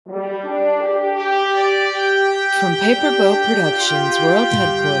From Paperboat Productions World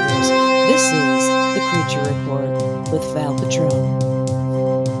Headquarters, this is The Creature Report with Val Patron.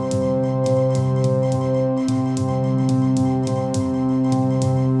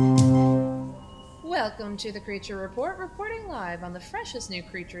 Welcome to The Creature Report, reporting live on the freshest new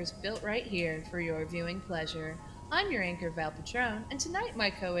creatures built right here for your viewing pleasure. I'm your anchor, Val Patron, and tonight my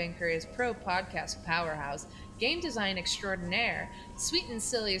co-anchor is pro podcast powerhouse, game design extraordinaire, sweet and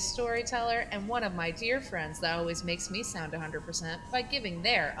silly storyteller, and one of my dear friends that always makes me sound 100% by giving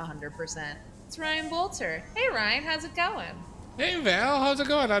their 100%. It's Ryan Bolter. Hey Ryan, how's it going? Hey Val, how's it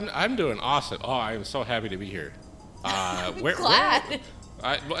going? I'm doing awesome. Oh, I'm so happy to be here. Glad.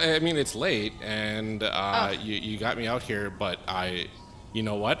 I mean, it's late, and you got me out here, but you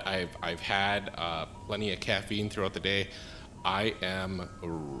know what? I've had plenty of caffeine throughout the day. I am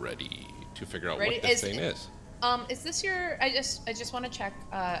ready to figure out what this thing is. Is this your? I just want to check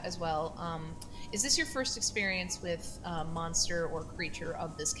as well. Is this your first experience with monster or creature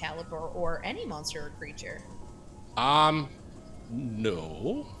of this caliber, or any monster or creature? No.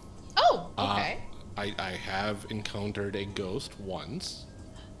 Oh, okay. I have encountered a ghost once.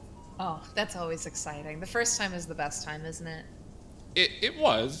 Oh, that's always exciting. The first time is the best time, isn't it? It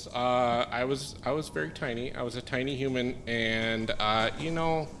was. I was very tiny. I was a tiny human, and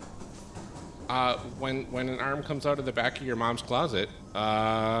when an arm comes out of the back of your mom's closet,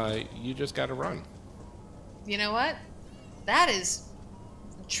 you just gotta run. You know what? That is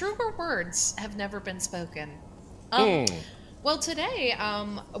truer words have never been spoken. Well, today,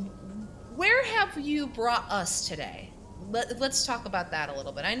 where have you brought us today? Let's talk about that a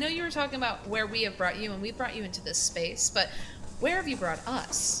little bit. I know you were talking about where we have brought you, and we brought you into this space, but where have you brought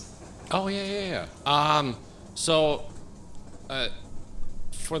us? Oh, yeah. So,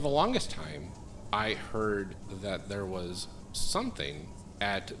 for the longest time, I heard that there was something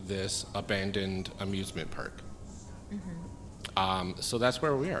at this abandoned amusement park. Mm-hmm. So that's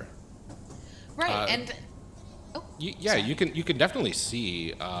where we are. Right, and... you can definitely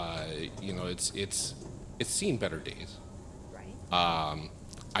see, it's seen better days. Right.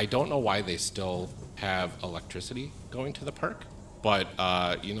 I don't know why they still have electricity going to the park, but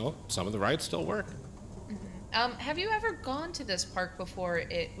some of the rides still work. Mm-hmm. Have you ever gone to this park before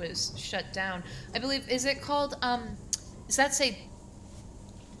it was shut down? I believe, is it called, does that say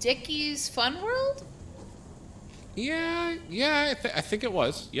Dickie's Fun World? Yeah, I think it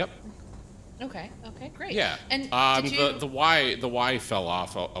was. Yep. Okay, great. Yeah. And the Y fell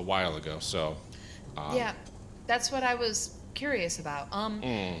off a while ago, so. Yeah, that's what I was curious about.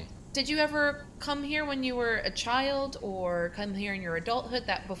 Did you ever come here when you were a child, or come here in your adulthood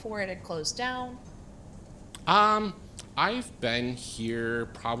that before it had closed down? I've been here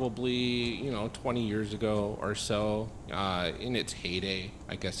probably 20 years ago or so, in its heyday,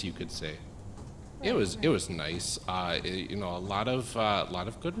 I guess you could say. It was nice. A lot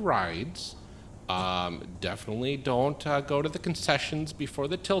of good rides. Definitely don't go to the concessions before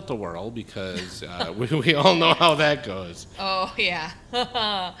the tilt-a-whirl, because we all know how that goes. Oh, yeah.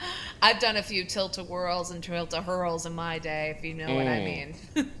 I've done a few tilt-a-whirls and tilt-a-hurls in my day, if you know what I mean.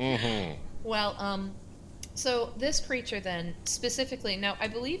 Mm-hmm. Well, so this creature then, specifically, now I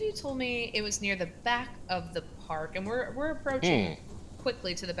believe you told me it was near the back of the park, and we're approaching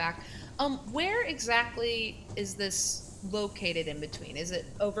quickly to the back. Where exactly is this located in between? Is it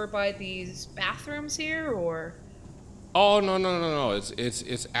over by these bathrooms here, or? Oh, no.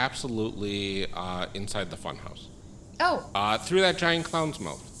 It's absolutely inside the funhouse. Oh. Through that giant clown's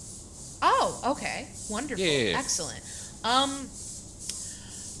mouth. Oh, okay. Wonderful. Yeah. Excellent.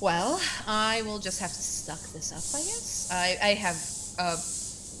 Well, I will just have to suck this up, I guess. I have a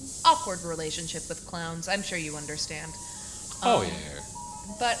awkward relationship with clowns. I'm sure you understand. Oh, yeah.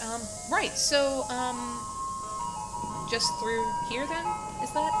 But, right, so, just through here then?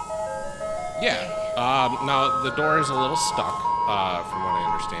 Is that? Yeah. Now, the door is a little stuck, from what I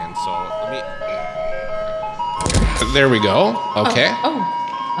understand, so let me... There we go. Okay.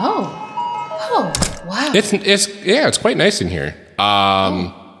 Oh, wow. It's quite nice in here.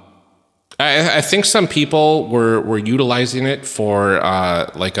 I think some people were utilizing it for,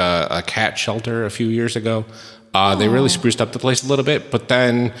 like a cat shelter a few years ago. They really spruced up the place a little bit, but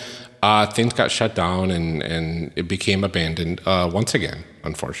then things got shut down and it became abandoned once again,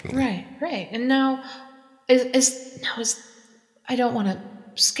 unfortunately. Right. And now, is I don't want to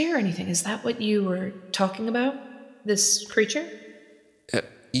scare anything. Is that what you were talking about? This creature?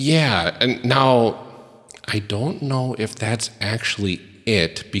 Yeah, and now I don't know if that's actually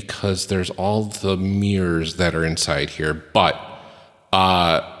it, because there's all the mirrors that are inside here, but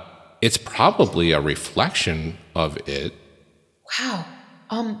it's probably a reflection of it. Wow.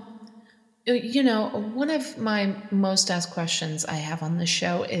 One of my most asked questions I have on this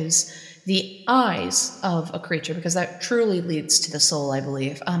show is the eyes of a creature, because that truly leads to the soul, I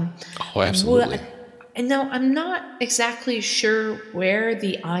believe. Oh, absolutely. And now I'm not exactly sure where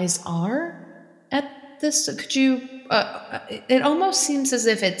the eyes are at this. Could you? It almost seems as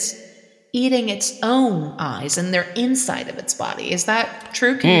if it's eating its own eyes and they're inside of its body. Is that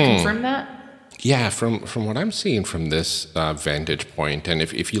true? Can you confirm that? Yeah, from what I'm seeing from this vantage point, and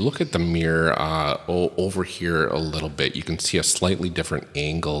if you look at the mirror over here a little bit, you can see a slightly different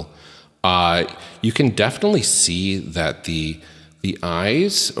angle. You can definitely see that the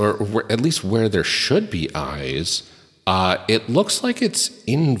eyes, or at least where there should be eyes, it looks like it's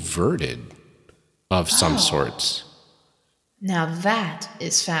inverted of some sorts. Now that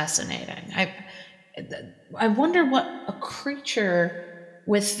is fascinating. I wonder what a creature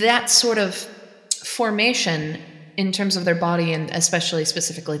with that sort of formation in terms of their body and especially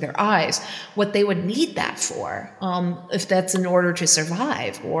specifically their eyes, what they would need that for. If that's in order to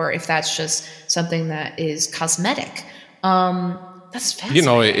survive, or if that's just something that is cosmetic. That's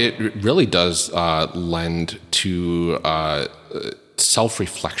fascinating. It really does lend to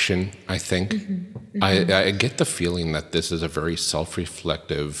self-reflection, I think. I get the feeling that this is a very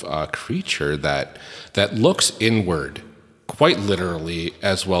self-reflective creature that looks inward, quite literally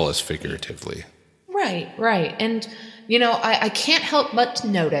as well as figuratively. Right, right. And, I can't help but to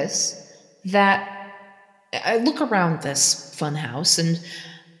notice that I look around this funhouse and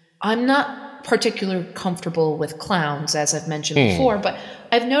I'm not particularly comfortable with clowns, as I've mentioned before, but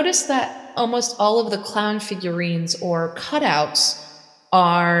I've noticed that almost all of the clown figurines or cutouts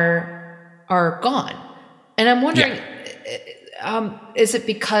are gone. And I'm wondering, is it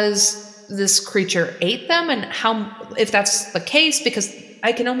because this creature ate them, and if that's the case, because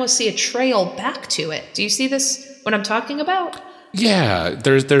I can almost see a trail back to it. Do you see this, what I'm talking about? Yeah,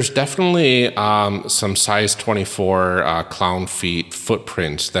 there's definitely some size 24 clown feet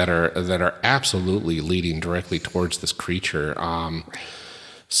footprints that are absolutely leading directly towards this creature.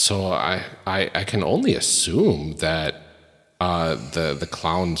 So I can only assume that the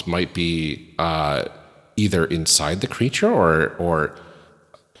clowns might be either inside the creature or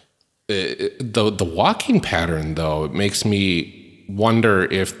the walking pattern, though, it makes me wonder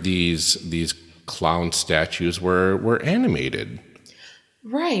if these clown statues were animated.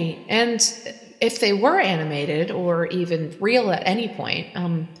 Right. And if they were animated or even real at any point,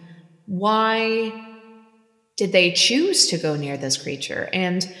 why did they choose to go near this creature?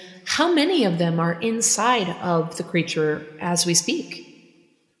 And how many of them are inside of the creature as we speak?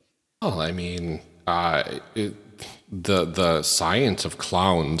 Well, I mean, the science of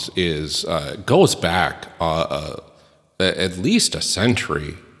clowns is goes back at least a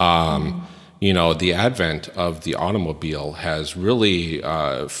century. The advent of the automobile has really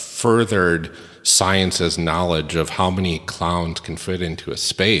furthered science's knowledge of how many clowns can fit into a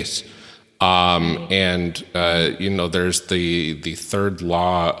space. There's the third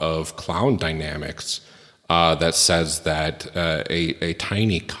law of clown dynamics that says that a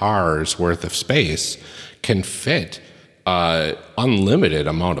tiny car's worth of space can fit unlimited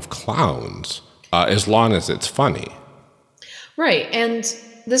amount of clowns as long as it's funny. Right. And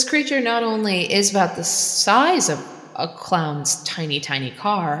this creature not only is about the size of a clown's tiny, tiny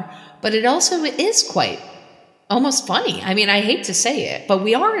car, but it also is quite almost funny. I mean, I hate to say it, but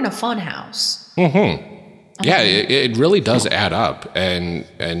we are in a fun house. Yeah, it really does add up,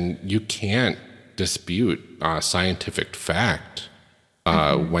 and you can't dispute scientific fact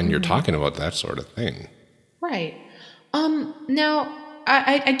when you're talking about that sort of thing. Right. Now,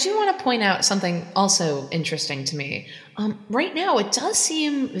 I do want to point out something also interesting to me. Right now, it does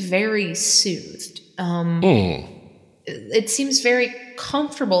seem very soothed. It seems very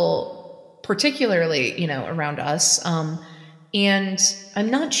comfortable, particularly, around us. And I'm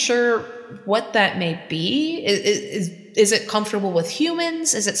not sure what that may be. Is it comfortable with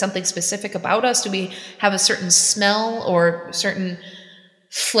humans? Is it something specific about us? Do we have a certain smell or certain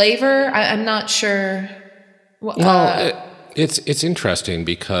flavor? I'm not sure. It's interesting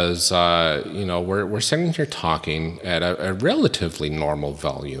because we're sitting here talking at a relatively normal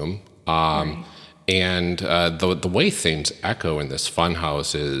volume, and the way things echo in this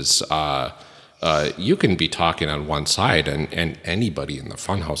funhouse is you can be talking on one side and anybody in the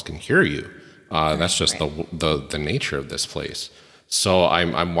funhouse can hear you. That's just the nature of this place. So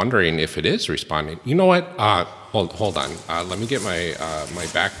I'm wondering if it is responding. You know what? Hold on. Let me get my my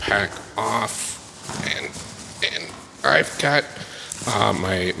backpack off, and I've got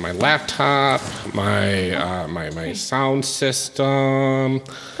my laptop, my sound system.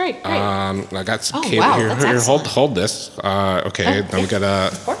 Great. I got some Oh, cable wow, here. that's Here, excellent. hold this. Okay, then we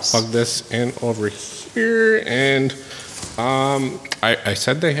gotta course. plug this in over here, and I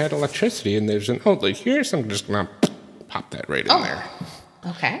said they had electricity, and there's an outlet here, so I'm just gonna pop that right in there.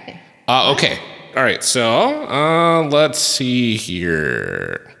 Okay. Okay. All right. So let's see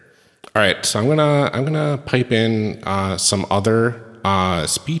here. All right. So I'm gonna pipe in some other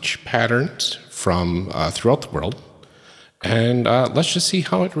speech patterns from throughout the world, and let's just see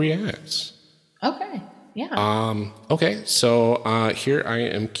how it reacts. Okay. Yeah. Okay. So here I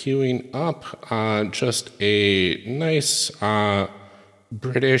am queuing up just a nice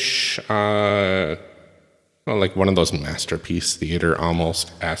British. Well, like one of those masterpiece theater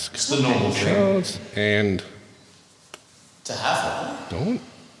almost esque the normal thing. shows, and To have one. don't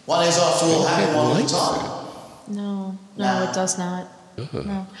One is, after all, having one all the likes time. No, Nah. it does not.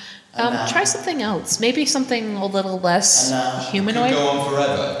 No. Try something else. Maybe something a little less Could humanoid. go on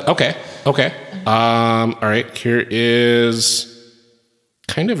forever. Okay. All right. Here is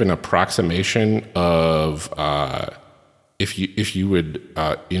kind of an approximation of if you would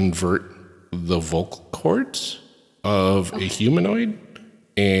invert the vocal cords of a humanoid,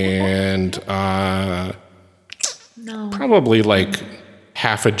 and No. probably like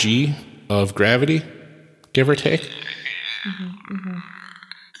half a G of gravity, give or take.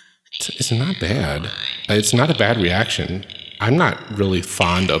 It's not bad. It's not a bad reaction. I'm not really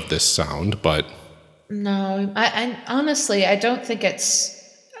fond of this sound, but No. I honestly, I don't think it's.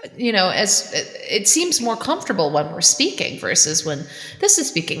 As it seems more comfortable when we're speaking versus when this is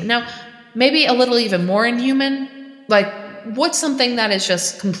speaking. Now, maybe a little even more inhuman. Like, what's something that is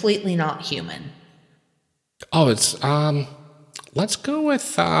just completely not human? oh, it's let's go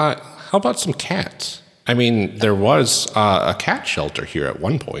with how about some cats? I mean, there was a cat shelter here at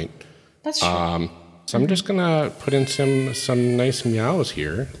one point. That's true. So I'm just gonna put in some nice meows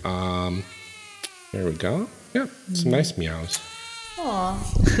here. There we go. Yep, some nice meows. Aw.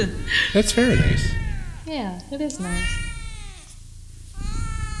 That's very nice. Yeah, it is nice.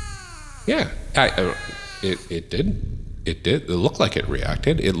 Yeah, it did. It looked like it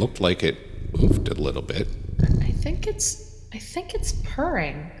reacted. It looked like it moved a little bit. I think it's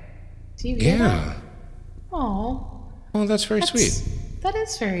purring. Do you hear that? Yeah. Oh, Oh, that's very sweet. that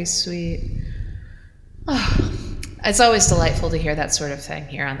is very sweet. Oh, it's always delightful to hear that sort of thing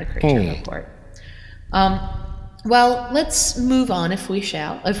here on the Creature Report. Well, let's move on if we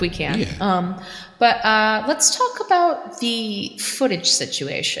can. Yeah. But let's talk about the footage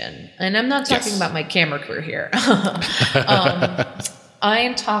situation. And I'm not talking Yes. about my camera crew here. I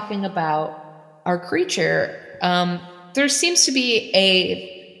am talking about our creature. There seems to be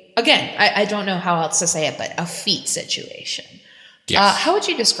again, I don't know how else to say it, but a feet situation. Yes. How would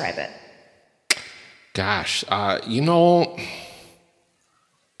you describe it? Gosh,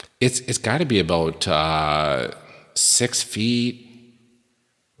 it's got to be about 6 feet,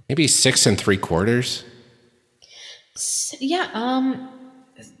 maybe 6 3/4. Yeah,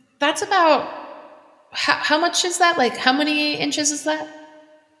 that's about how much is that? Like, how many inches is that?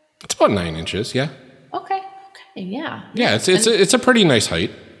 It's about 9 inches. Yeah. Okay, yeah. Yeah, it's a pretty nice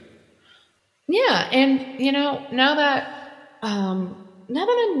height. Yeah, and now that I'm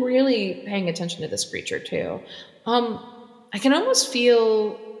really paying attention to this creature too, I can almost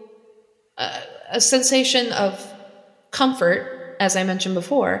feel a sensation of comfort, as I mentioned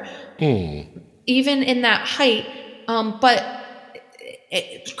before, even in that height. But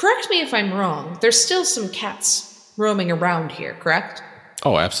correct me if I'm wrong. There's still some cats roaming around here, correct?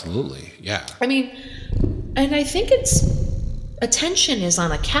 Oh, absolutely. Yeah. I mean, and I think attention is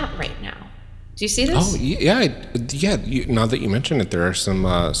on a cat right now. Do you see this? Oh, yeah. Now that you mention it, there are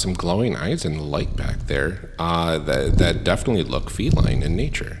some glowing eyes in the light back there that definitely look feline in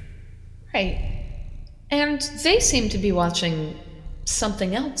nature. Right. And they seem to be watching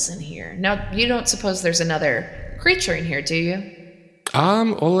something else in here. Now, you don't suppose there's another creature in here, do you?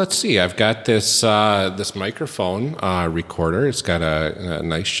 Well, let's see. I've got this microphone recorder. It's got a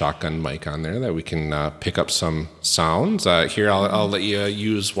nice shotgun mic on there that we can pick up some sounds. Here, I'll let you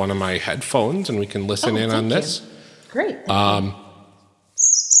use one of my headphones, and we can listen in on thank this. Great. Is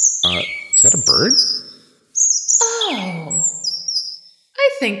that a bird? Oh, I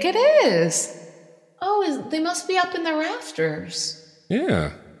think it is. Oh, they must be up in the rafters.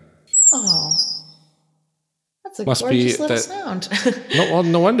 Yeah. Oh, that's a Must be gorgeous little that- sound.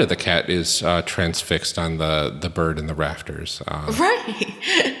 No wonder the cat is transfixed on the bird in the rafters.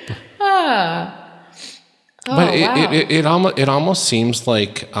 Right. Ah. Oh, But wow. it almost seems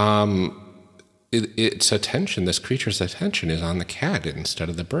like this creature's attention is on the cat instead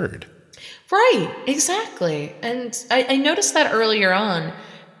of the bird. Right, exactly. And I noticed that earlier on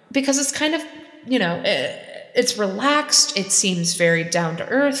because it's kind of, it's relaxed. It seems very down to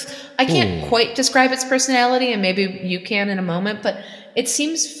earth. I can't quite describe its personality, and maybe you can in a moment, but it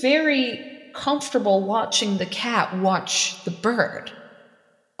seems very comfortable watching the cat watch the bird.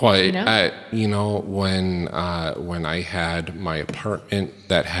 Well, when I had my apartment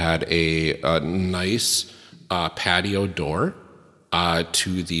that had a nice patio door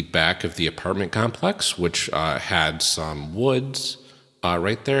to the back of the apartment complex, which had some woods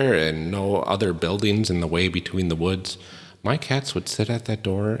right there and no other buildings in the way between the woods, my cats would sit at that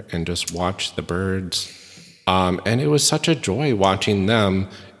door and just watch the birds. And it was such a joy watching them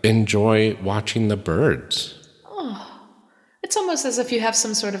enjoy watching the birds. It's almost as if you have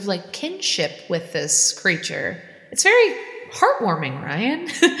some sort of like kinship with this creature. It's very heartwarming, Ryan.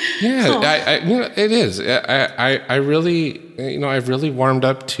 Yeah, it is. I really, I've really warmed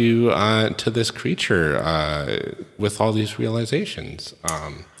up to this creature with all these realizations.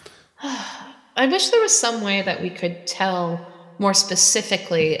 I wish there was some way that we could tell more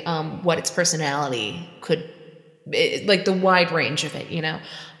specifically what its personality like the wide range of it.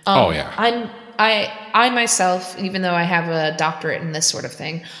 Oh yeah. I myself, even though I have a doctorate in this sort of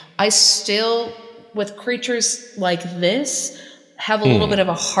thing, I still, with creatures like this, have a little bit of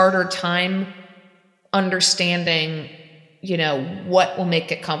a harder time understanding, what will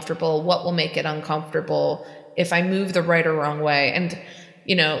make it comfortable, what will make it uncomfortable, if I move the right or wrong way. And,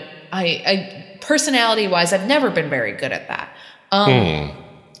 I personality-wise, I've never been very good at that.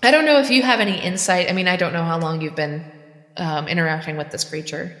 I don't know if you have any insight. I mean, I don't know how long you've been interacting with this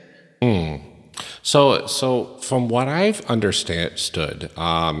creature. So from what I've understood,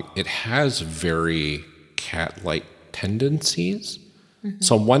 it has very cat-like tendencies.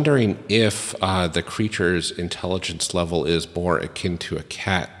 So I'm wondering if the creature's intelligence level is more akin to a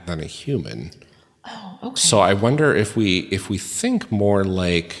cat than a human. Oh, okay. So I wonder if we think more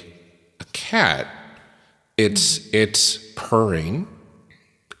like a cat, it's purring,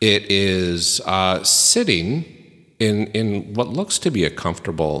 it is sitting in what looks to be a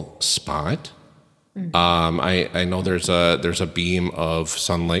comfortable spot. I know there's a beam of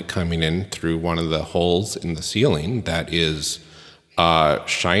sunlight coming in through one of the holes in the ceiling that is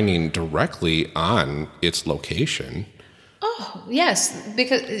shining directly on its location. Oh, yes,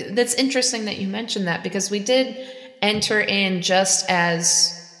 because that's interesting that you mentioned that, because we did enter in just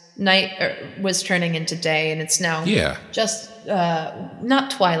as night was turning into day, and it's now just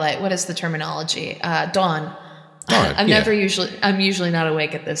not twilight. What is the terminology? Dawn. I'm usually not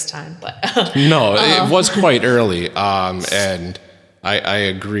awake at this time, but no, it was quite early, and I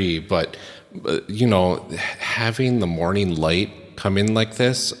agree. But having the morning light come in like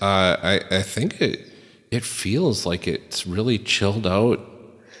this, I think it feels like it's really chilled out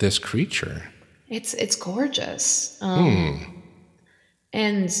this creature. It's gorgeous,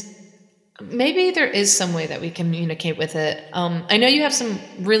 and maybe there is some way that we communicate with it. I know you have some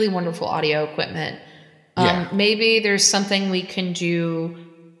really wonderful audio equipment. Maybe there's something we can do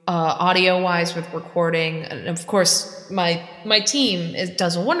audio-wise with recording. And of course, my team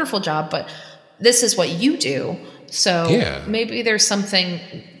does a wonderful job, but this is what you do. So maybe there's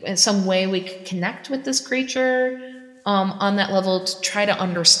some way we could connect with this creature on that level to try to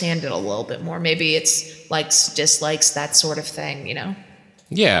understand it a little bit more. Maybe it's likes, dislikes, that sort of thing,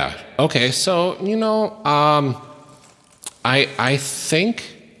 Yeah. Okay. So, I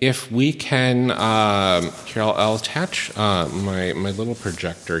think if we can, here, I'll attach my little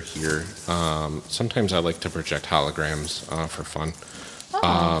projector here. Sometimes I like to project holograms for fun.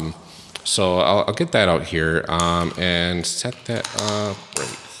 So I'll get that out here and set that up right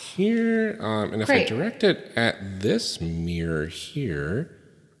here. And if I direct it at this mirror here,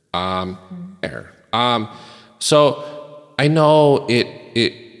 there. So I know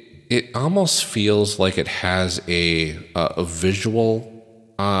it almost feels like it has a visual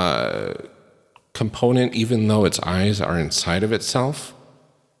component, even though its eyes are inside of itself.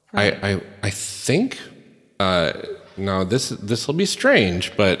 Right. I think now this will be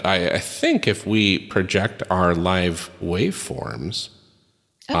strange, but I think if we project our live waveforms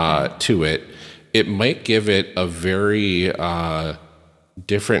to it, it might give it a very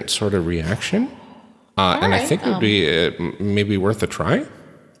different sort of reaction, and I think it would be maybe worth a try.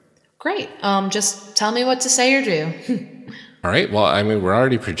 Great. Just tell me what to say or do. All right. Well, I mean, we're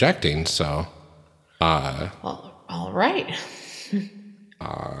already projecting, so. Well, all right.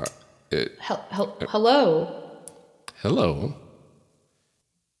 Hello. Hello.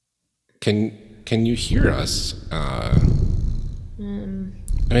 Can you hear us?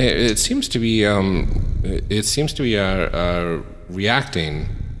 I mean, it seems to be reacting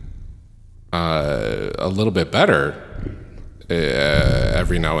a little bit better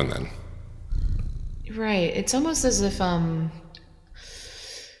every now and then. Right. It's almost as if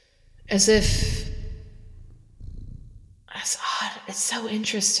that's odd. It's so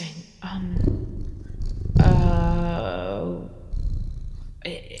interesting.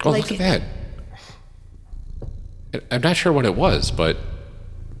 Look at that. I'm not sure what it was, but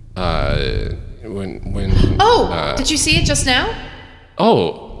when did you see it just now?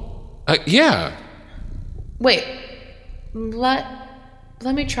 yeah. Wait. Let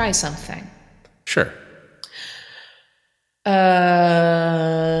me try something. Sure. There,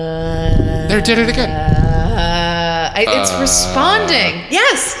 did it again. It's responding.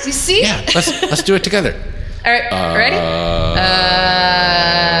 Yes, you see? Yeah, let's do it together. All right, ready?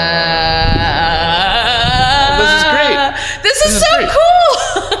 This is great. This is so great. cool.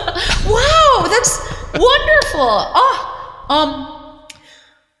 Wow, that's wonderful.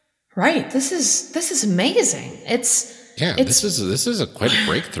 Right. This is amazing. This is a quite a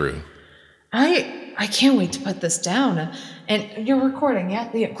breakthrough. I can't wait to put this down. And you're recording, yeah?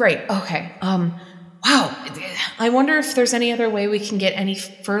 Great. Okay. Wow. I wonder if there's any other way we can get any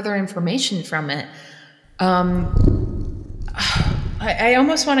further information from it. I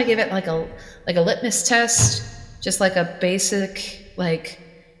almost want to give it like a litmus test, just like a basic, like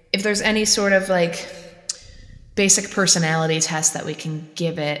if there's any sort of like basic personality test that we can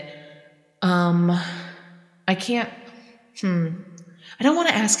give it. I can't. I don't want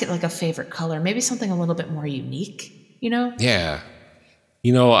to ask it like a favorite color. Maybe something a little bit more unique. You know? Yeah.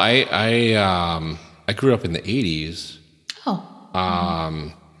 I grew up in the 80s. Oh.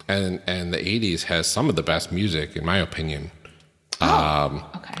 And the 80s has some of the best music, in my opinion.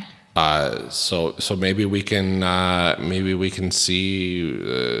 Okay. So maybe we can see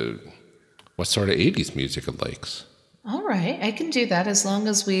what sort of 80s music it likes. All right, I can do that as long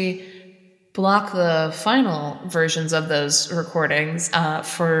as we block the final versions of those recordings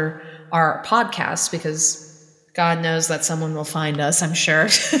for our podcast, because God knows that someone will find us, I'm sure.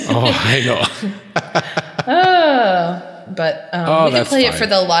 Oh, I know. But we can play it for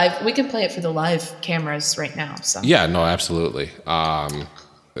the live. We can play it for the live cameras right now. So yeah, no, absolutely. All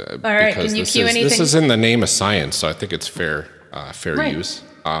right, can you cue anything? This is in the name of science, so I think it's fair Right. use.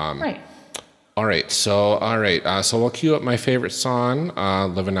 Right. All right, so we'll cue up my favorite song,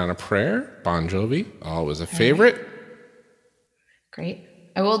 "Living on a Prayer," Bon Jovi. Always a favorite. Great.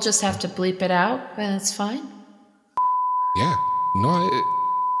 I will just have to bleep it out, but that's fine. Yeah, no,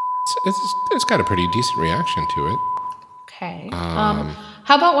 it's got a pretty decent reaction to it. Okay.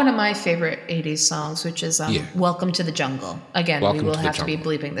 How about one of my favorite 80s songs, which is Welcome to the Jungle. Again, we will have to be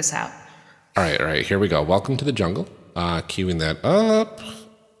bleeping this out. All right, here we go. Welcome to the Jungle. Queuing that up.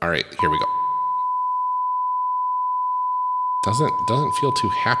 All right, here we go. Doesn't feel too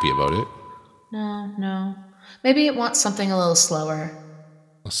happy about it. No. Maybe it wants something a little slower.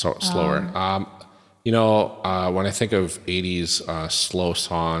 Slower. When I think of 80s slow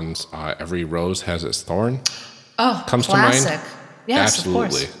songs, Every Rose Has Its Thorn. Oh, comes classic. to mind. Yes,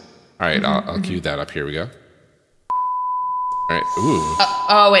 Absolutely. Of course. All right, I'll cue that up. Here we go. All right.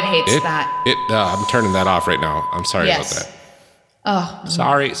 Ooh. It hates that. I'm turning that off right now. I'm sorry about that. Oh.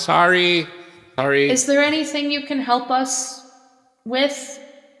 Sorry. Is there anything you can help us with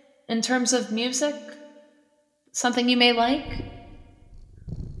in terms of music? Something you may like?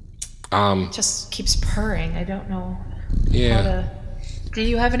 Just keeps purring. I don't know how to... Do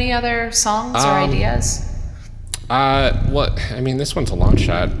you have any other songs or ideas? This one's a long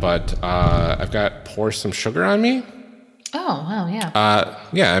shot, but I've got Pour Some Sugar on Me. Oh, wow, yeah.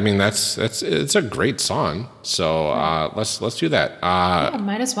 It's a great song. So let's do that.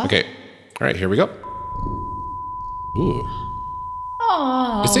 Might as well. Okay. All right, here we go. Ooh.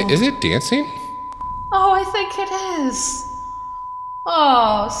 Oh. Is it dancing? Oh, I think it is.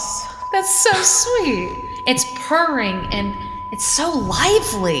 Oh, that's so sweet. It's purring and it's so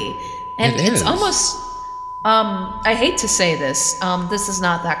lively. And it's almost, I hate to say this, this is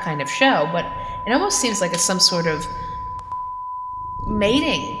not that kind of show, but it almost seems like it's some sort of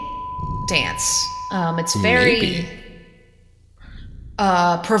mating dance. It's very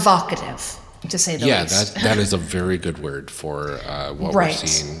provocative, to say the least. Yeah, that is a very good word for what we're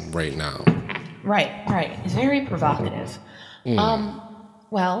seeing right now. Right. It's very provocative.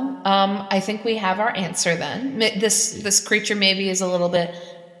 I think we have our answer then. This creature maybe is a little bit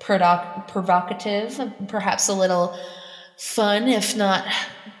provocative, perhaps a little fun, if not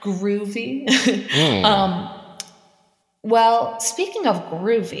groovy. Well, speaking of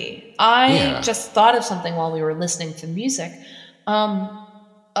groovy, I just thought of something while we were listening to music.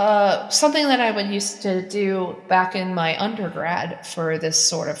 Something that I would used to do back in my undergrad for this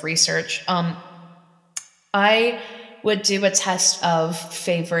sort of research. I would do a test of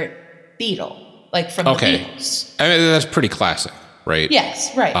favorite Beatle, like from the Okay. Beatles. I mean, that's pretty classic, right?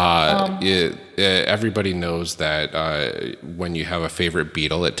 Yes, right. Everybody knows that when you have a favorite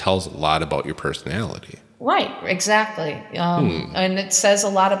Beatle, it tells a lot about your personality. Right, exactly. And it says a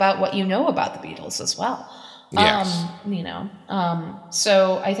lot about what you know about the Beatles as well. Yes.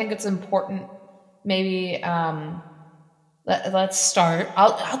 So I think it's important. Maybe let's start.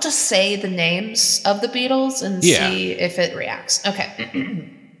 I'll just say the names of the Beatles and Yeah. see if it reacts.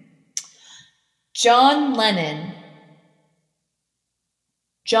 Okay. John Lennon.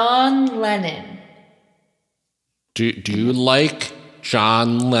 John Lennon. Do you like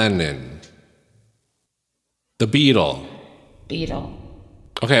John Lennon? The Beatle. Beatle.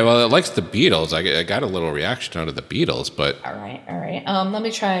 Okay, well, it likes the Beatles. I got a little reaction out of the Beatles, but... All right. Let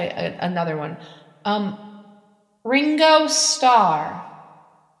me try another one. Ringo Starr.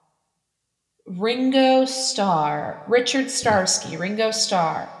 Ringo Starr. Richard Starsky. Ringo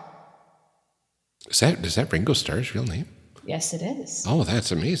Starr. Is that Ringo Starr's real name? Yes, it is. Oh,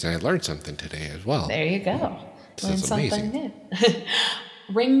 that's amazing. I learned something today as well. There you go. This Learn is something amazing. new.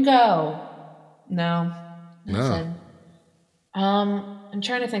 Ringo. No. Nothing. I'm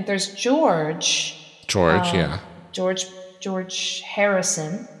trying to think. There's George. George, yeah. George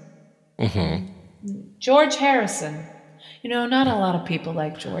Harrison. George Harrison. Not a lot of people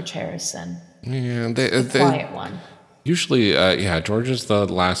like George Harrison. Yeah, The quiet one. Usually, George is the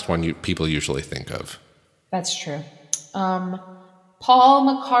last one people usually think of. That's true. Paul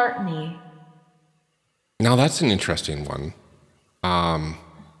McCartney. Now, that's an interesting one.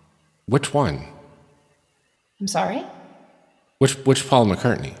 Which one? I'm sorry? Which Paul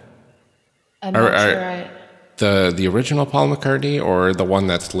McCartney? I'm not sure. The original Paul McCartney or the one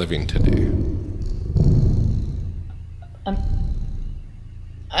that's living today?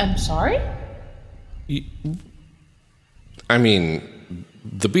 I'm sorry? I mean,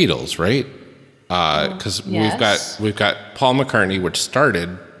 the Beatles, right? Because yes. we've got Paul McCartney, which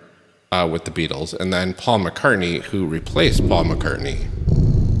started with the Beatles, and then Paul McCartney, who replaced Paul McCartney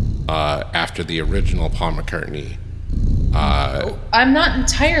after the original Paul McCartney. I'm not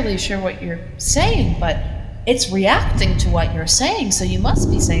entirely sure what you're saying, but it's reacting to what you're saying, so you must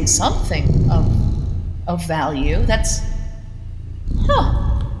be saying something of value. That's...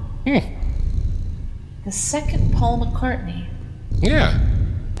 The second Paul McCartney. Yeah.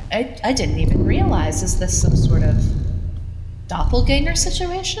 I didn't even realize. Is this some sort of doppelganger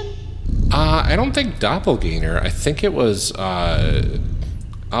situation? I don't think doppelganger. I think it was kind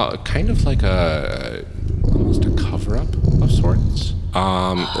of like almost a cover-up of sorts.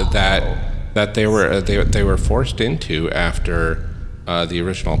 That they were forced into after the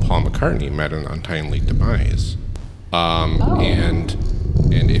original Paul McCartney met an untimely demise.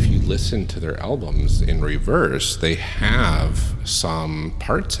 And if you listen to their albums in reverse, they have some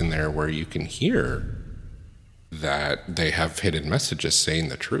parts in there where you can hear that they have hidden messages saying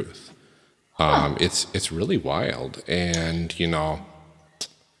the truth. It's really wild. And,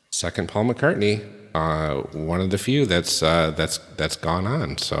 second Paul McCartney, one of the few that's gone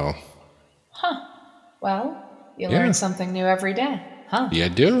on. So. Well, you learn something new every day, huh? Yeah, I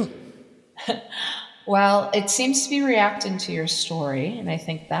do. Well, it seems to be reacting to your story, and I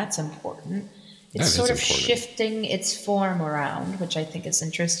think that's important. It's sort of shifting its form around, which I think is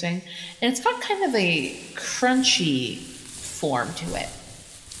interesting. And it's got kind of a crunchy form to it.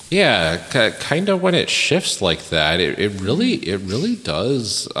 Yeah, kind of when it shifts like that, it really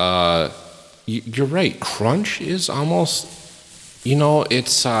does. You're right. Crunch is almost,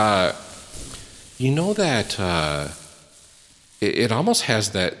 it's, that it almost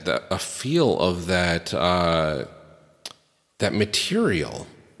has a feel of that that material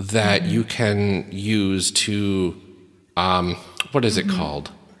that you can use to, what is it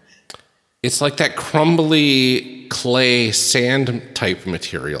called? It's like that crumbly clay sand type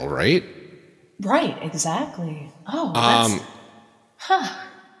material, right? Right, exactly. Oh, that's...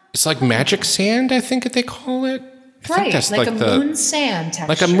 It's like magic sand, I think they call it. I think that's like a moon sand texture.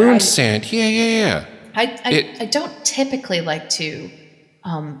 Like a moon sand, yeah. I don't typically like to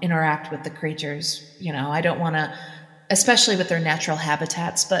interact with the creatures. I don't want to, especially with their natural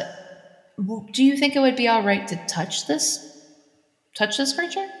habitats. But do you think it would be all right to touch this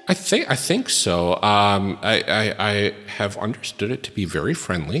creature? I think so. I have understood it to be very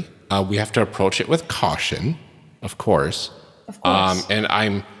friendly. We have to approach it with caution, of course. Of course. And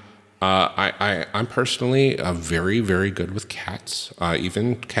I'm personally very, very good with cats,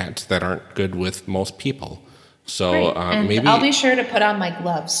 even cats that aren't good with most people. So Great. And maybe I'll be sure to put on my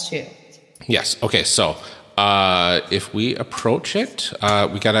gloves too. yes. Okay. So if we approach it,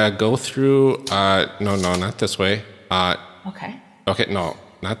 we gotta go through. No, not this way. Okay. Okay, no,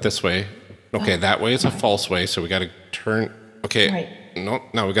 not this way. Okay, that way is a false way, so we gotta turn. Okay, Right. no,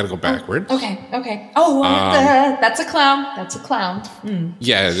 now we gotta go backwards. Okay. Oh, that's a clown. That's a clown.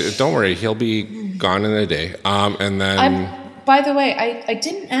 Yeah, don't worry, he'll be gone in a day. And then By the way, I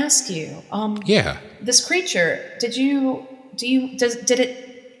didn't ask you. yeah. This creature, did it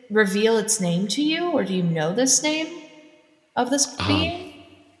reveal its name to you, or do you know this name of this being?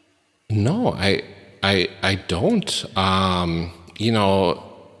 No, I don't.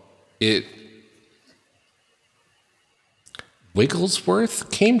 It Wigglesworth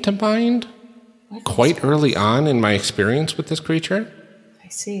came to mind quite early on in my experience with this creature, I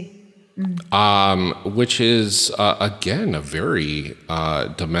see. which is again a very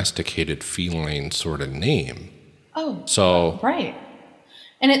domesticated feline sort of name. Oh, So right.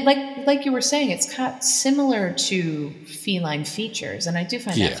 And it like you were saying, it's got similar to feline features, and I do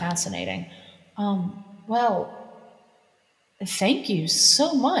find Yeah. that fascinating. Well, thank you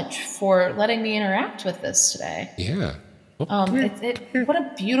so much for letting me interact with this today. yeah. Oh, come here. What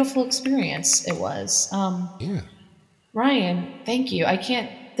a beautiful experience it was. Yeah. Ryan, thank you. I can't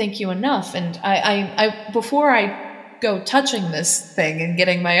thank you enough. And I before I go touching this thing and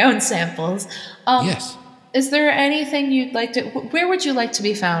getting my own samples, Yes. is there anything you'd like to? Where would you like to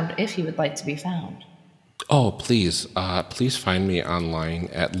be found if you would like to be found? Oh, please find me online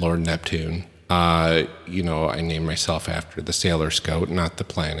at Lord Neptune. I name myself after the Sailor Scout, not the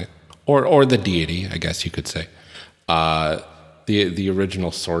planet, or the deity, I guess you could say. The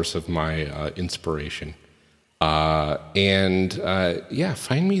original source of my inspiration.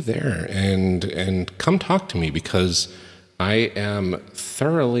 Find me there and come talk to me, because I am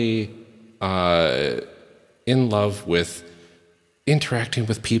thoroughly in love with interacting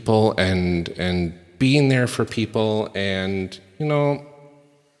with people and being there for people, and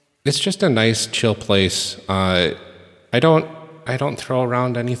it's just a nice chill place. I don't throw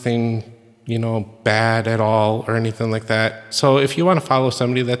around anything bad at all or anything like that. So if you want to follow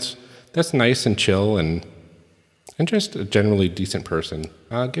somebody that's nice and chill and just a generally decent person,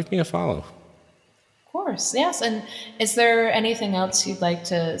 give me a follow. Of course, yes. And is there anything else you'd like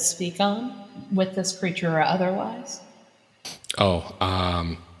to speak on with this creature or otherwise? Oh,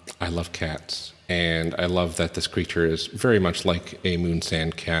 I love cats, and I love that this creature is very much like a moon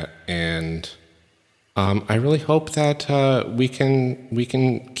sand cat, and I really hope that we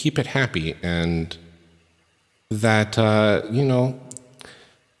can keep it happy, and that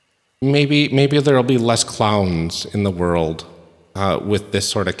maybe there'll be less clowns in the world with this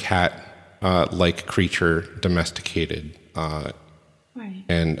sort of cat like creature domesticated, Right.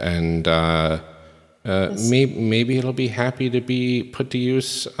 and maybe it'll be happy to be put to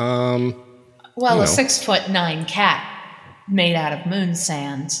use. Well, a 6'9" cat made out of moon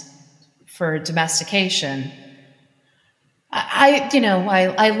sand for domestication.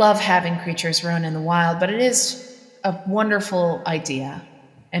 I love having creatures roam in the wild, but it is a wonderful idea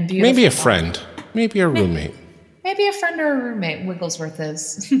and beautiful. Maybe a friend, maybe a roommate. Maybe a friend or a roommate, Wigglesworth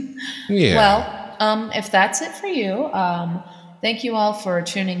is. Yeah. Well, if that's it for you, thank you all for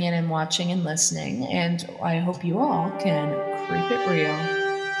tuning in and watching and listening, and I hope you all can creep it real.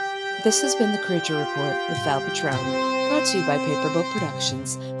 This has been The Creature Report with Val Patron, brought to you by Paperboat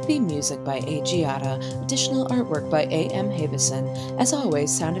Productions. Theme music by A. Giada, additional artwork by A. M. Havison. As always,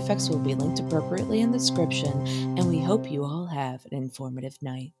 sound effects will be linked appropriately in the description, and we hope you all have an informative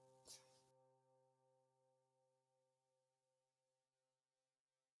night.